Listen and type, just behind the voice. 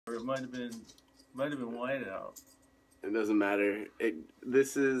it might have been white out. It doesn't matter.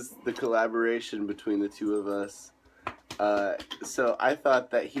 This is the collaboration between the two of us. So I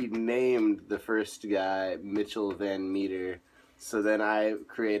thought that he named the first guy Mitchell Van Meter. So then I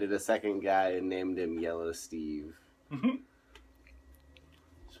created a second guy and named him Yellow Steve.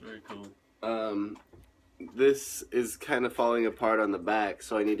 It's very cool. This is kind of falling apart on the back,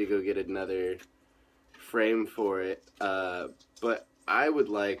 so I need to go get another frame for it. But I would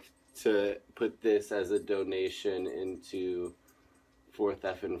like to put this as a donation into 4th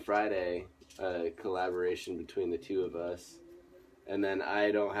Effin' Friday, a collaboration between the two of us. And then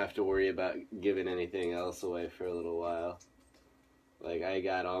I don't have to worry about giving anything else away for a little while. Like, I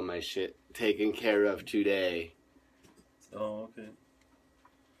got all my shit taken care of today. Oh, okay.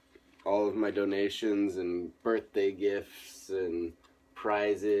 All of my donations and birthday gifts and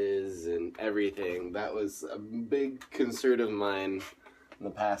prizes and everything. That was a big concern of mine in the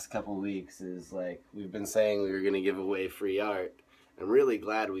past couple weeks, is like, we've been saying we were going to give away free art. I'm really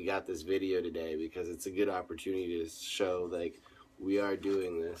glad we got this video today because it's a good opportunity to show, like, we are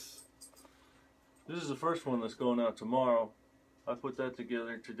doing this. This is the first one that's going out tomorrow. I put that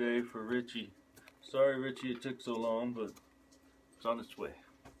together today for Richie. Sorry, Richie, it took so long, but it's on its way.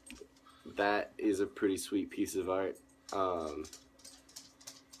 That is a pretty sweet piece of art.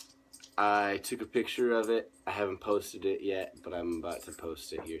 I took a picture of it. I haven't posted it yet, but I'm about to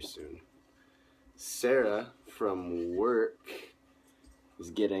post it here soon. Sarah from work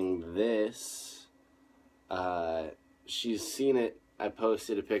is getting this. She's seen it. I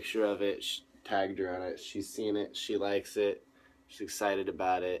posted a picture of it, tagged her on it. She's seen it. She likes it. She's excited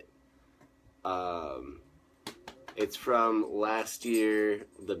about it. It's from last year.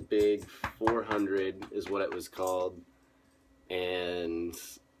 The Big 400 is what it was called. And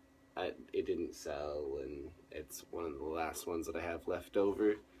it didn't sell, and it's one of the last ones that I have left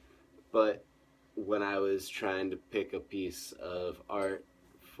over. But when I was trying to pick a piece of art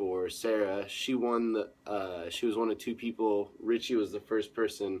for Sarah, she won the, she was one of two people. Richie was the first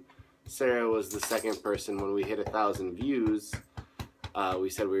person. Sarah was the second person. When we hit 1,000 views, we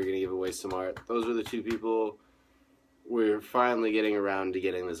said we were going to give away some art. Those were the two people. We're finally getting around to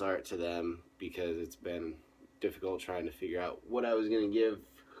getting this art to them because it's been difficult trying to figure out what I was going to give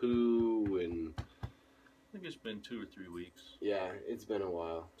who, and I think it's been 2 or 3 weeks. yeah, it's been a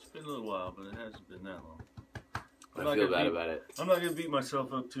while. It's been a little while, but it hasn't been that long. I feel bad about it. I'm not going to beat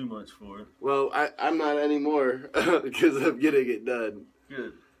myself up too much for it. Well, I'm not anymore because I'm getting it done.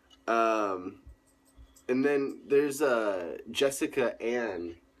 Good. And then there's Jessica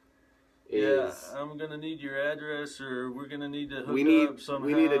Ann. Yeah, I'm going to need your address, or we're going to need to hook up somehow.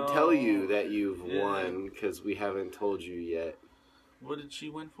 We need to tell you that you've won because we haven't told you yet. What did she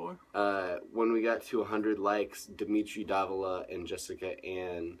win for? When we got to 100 likes, Dimitri Davila and Jessica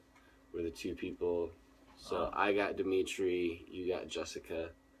Ann were the two people. So I got Dimitri, you got Jessica.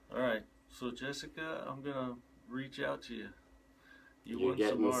 All right. So Jessica, I'm going to reach out to you. You're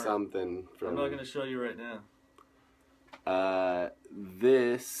getting something from... I'm not going to show you right now.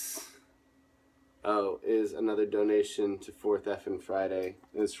 This is another donation to 4th Effin' Friday.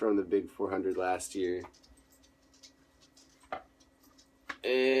 It's from the Big 400 last year.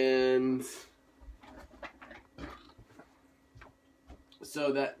 And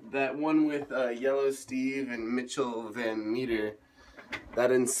so that one with Yellow Steve and Mitchell Van Meter,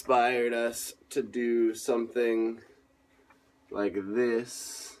 that inspired us to do something like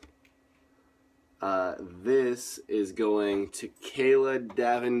this. This is going to Kayla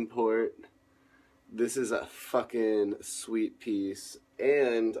Davenport. This is a fucking sweet piece,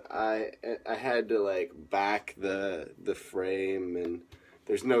 and I had to like back the frame, and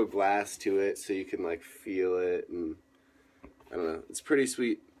there's no glass to it, so you can like feel it, and I don't know. It's pretty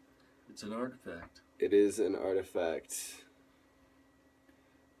sweet. It's an artifact. It is an artifact.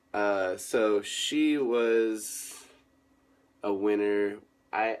 So she was a winner.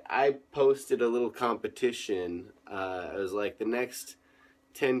 I posted a little competition. It was like the next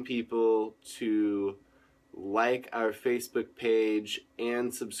 10 people to like our Facebook page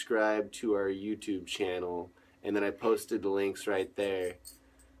and subscribe to our YouTube channel, and then I posted the links right there,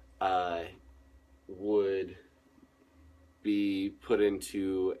 would be put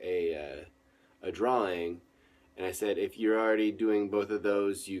into a drawing. And I said, if you're already doing both of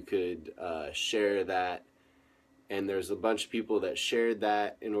those, you could share that. And there's a bunch of people that shared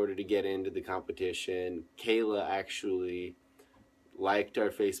that in order to get into the competition. Kayla actually liked our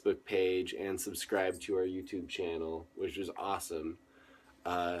Facebook page and subscribed to our YouTube channel, which was awesome.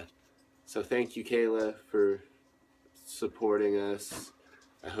 So thank you, Kayla, for supporting us.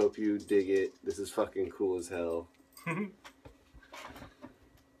 I hope you dig it. This is fucking cool as hell.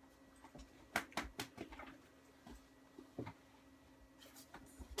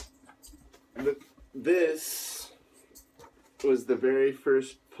 This was the very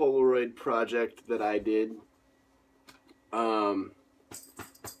first Polaroid project that I did.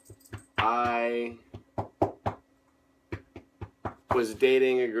 I was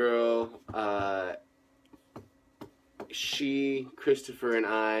dating a girl. Christopher, and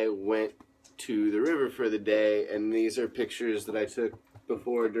I went to the river for the day, and these are pictures that I took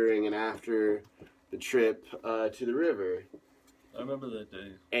before, during, and after the trip to the river. I remember that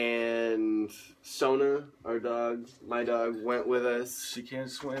day. And Sona, our dog, my dog, went with us. She can't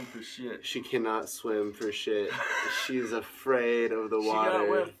swim for shit. She cannot swim for shit. She's afraid of the water. She got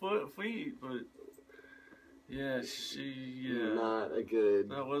wet feet, but yeah, not a good.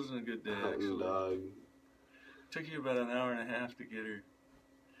 That wasn't a good day. Hunting dog. Took you about an hour and a half to get her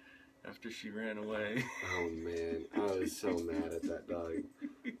after she ran away. Oh man, I was so mad at that dog.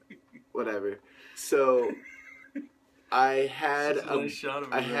 Whatever. So I had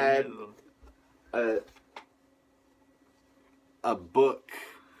a book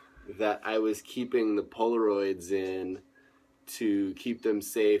that I was keeping the Polaroids in to keep them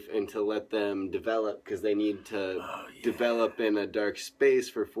safe and to let them develop, because they need to develop in a dark space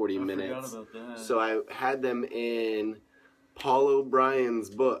for 40 minutes. Forgot about that. So I had them in Paul O'Brien's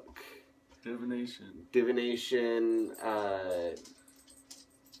book. Divination, How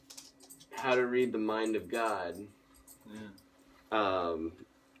to Read the Mind of God. Yeah.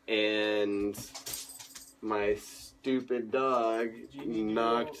 And my stupid dog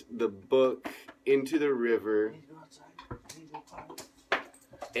knocked the book into the river,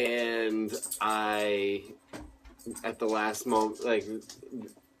 and I, at the last moment, like,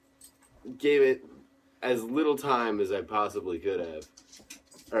 gave it as little time as I possibly could have,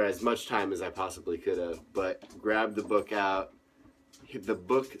 or as much time as I possibly could have, but grabbed the book out. The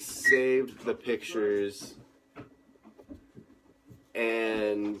book saved the pictures,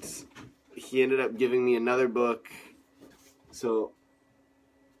 and he ended up giving me another book. So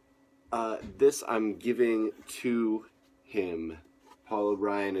this I'm giving to him. Paul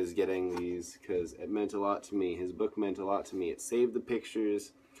O'Brien is getting these because it meant a lot to me. His book meant a lot to me. It saved the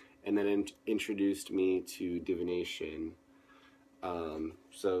pictures and then introduced me to divination.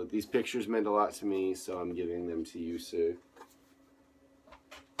 So these pictures meant a lot to me, so I'm giving them to you, sir.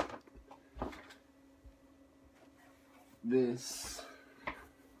 This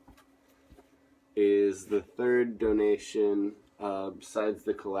is the third donation, besides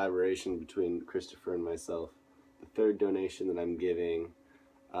the collaboration between Christopher and myself, the third donation that I'm giving.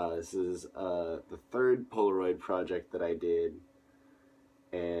 This is the third Polaroid project that I did,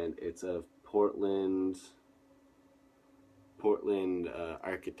 and it's of Portland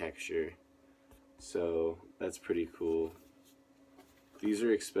architecture, so that's pretty cool. These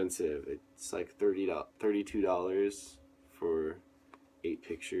are expensive. It's like $32 for 8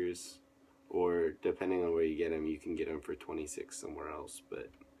 pictures, or depending on where you get them, you can get them for $26 somewhere else, but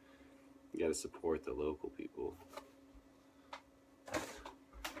you gotta support the local people.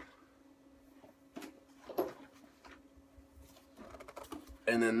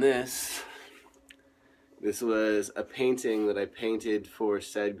 And then this was a painting that I painted for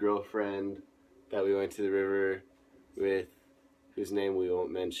said girlfriend that we went to the river with, whose name we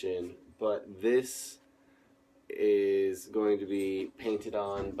won't mention, but this is going to be painted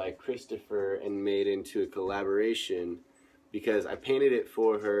on by Christopher and made into a collaboration, because I painted it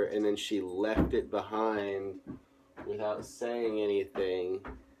for her and then she left it behind without saying anything.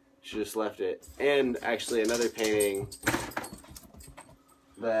 She just left it. And actually another painting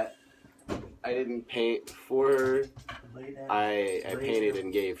that I didn't paint for her, I painted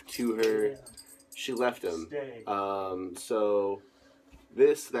and gave to her. She left them. So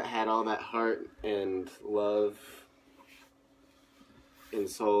this that had all that heart and love and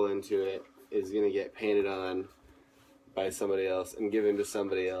soul into it is going to get painted on by somebody else and given to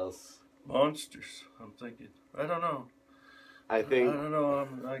somebody else. Monsters, I'm thinking. I don't know. I don't know.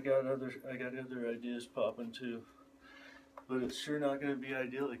 I got other ideas popping too, but it's sure not going to be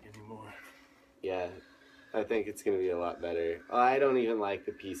idyllic anymore. Yeah, I think it's going to be a lot better. I don't even like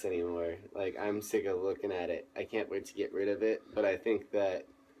the piece anymore. Like, I'm sick of looking at it. I can't wait to get rid of it, but I think that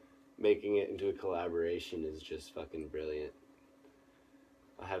making it into a collaboration is just fucking brilliant.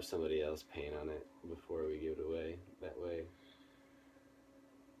 I'll have somebody else paint on it before we give it away. That way,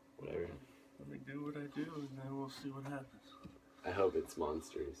 whatever. Let me do what I do, and then we'll see what happens. I hope it's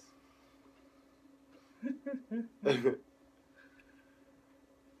monsters.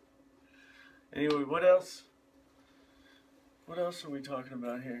 Anyway, what else? What else are we talking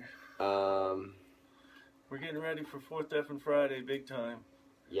about here? We're getting ready for 4th effing Friday, big time.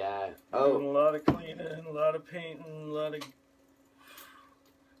 Yeah. We're doing a lot of cleaning, a lot of painting, a lot of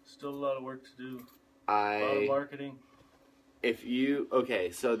still a lot of work to do. A lot of marketing. Okay,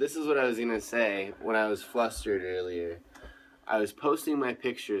 so this is what I was gonna say when I was flustered earlier. I was posting my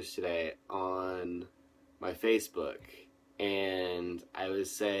pictures today on my Facebook, and I was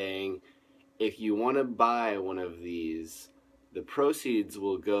saying, if you want to buy one of these, the proceeds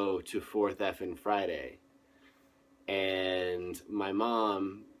will go to 4th Effin' Friday. And my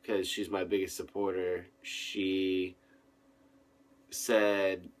mom, because she's my biggest supporter, she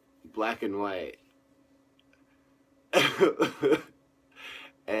said black and white.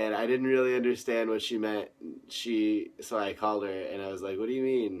 And I didn't really understand what she meant. So I called her and I was like, "What do you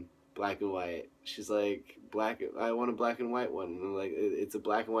mean black and white?" She's like, I want a black and white one." And I'm like, "It's a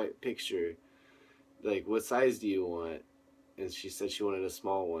black and white picture. Like, what size do you want?" And she said she wanted a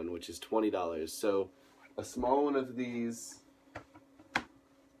small one, which is $20. So a small one of these,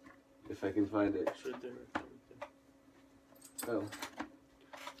 if I can find it. It's right there. Oh.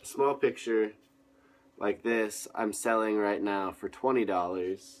 A small picture like this, I'm selling right now for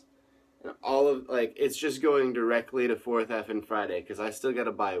 $20. And all of, like, it's just going directly to 4th Effin' Friday, because I still got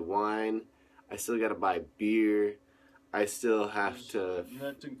to buy wine, I still got to buy beer, I still have to... And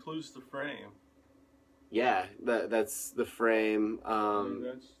that includes the frame. Yeah, that's the frame. I mean,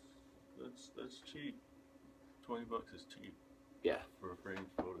 that's cheap. $20 is cheap. Yeah. For a framed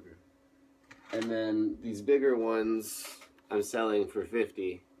photograph. And then these bigger ones I'm selling for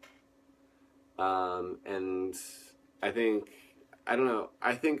 $50. And I think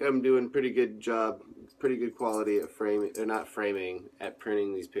I'm doing pretty good quality at framing, or not framing, at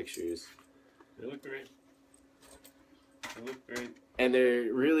printing these pictures. They look great. And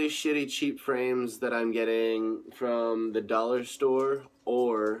they're really shitty cheap frames that I'm getting from the dollar store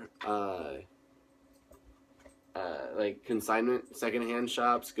or like consignment secondhand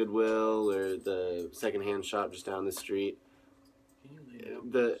shops, Goodwill, or the secondhand shop just down the street.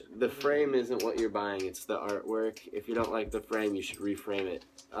 The frame isn't what you're buying, it's the artwork. If you don't like the frame, you should reframe it,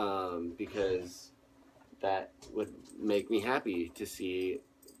 because that would make me happy to see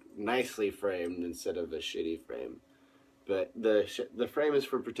nicely framed instead of a shitty frame. But the frame is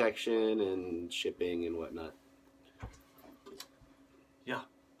for protection and shipping and whatnot. Yeah.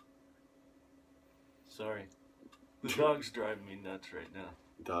 Sorry. The dog's driving me nuts right now.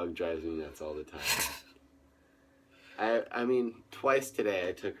 Dog drives me nuts all the time. I mean, twice today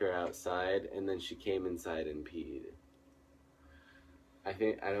I took her outside, and then she came inside and peed. I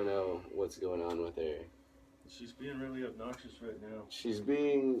don't know what's going on with her. She's being really obnoxious right now. She's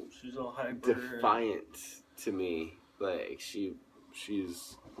all hyper. Defiant to me. Like,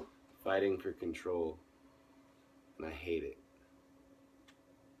 she's fighting for control. And I hate it.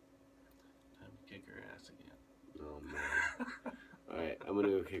 Time to kick her ass again. Oh, man. Alright, I'm gonna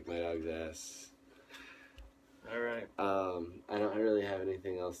go kick my dog's ass. Alright. I don't really have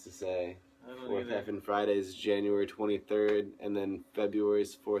anything else to say. 4th either. Effin' Friday is January 23rd, and then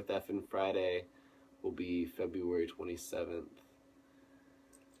February's 4th Effin' Friday will be February 27th.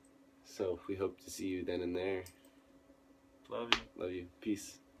 So we hope to see you then and there. Love you. Love you.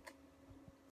 Peace.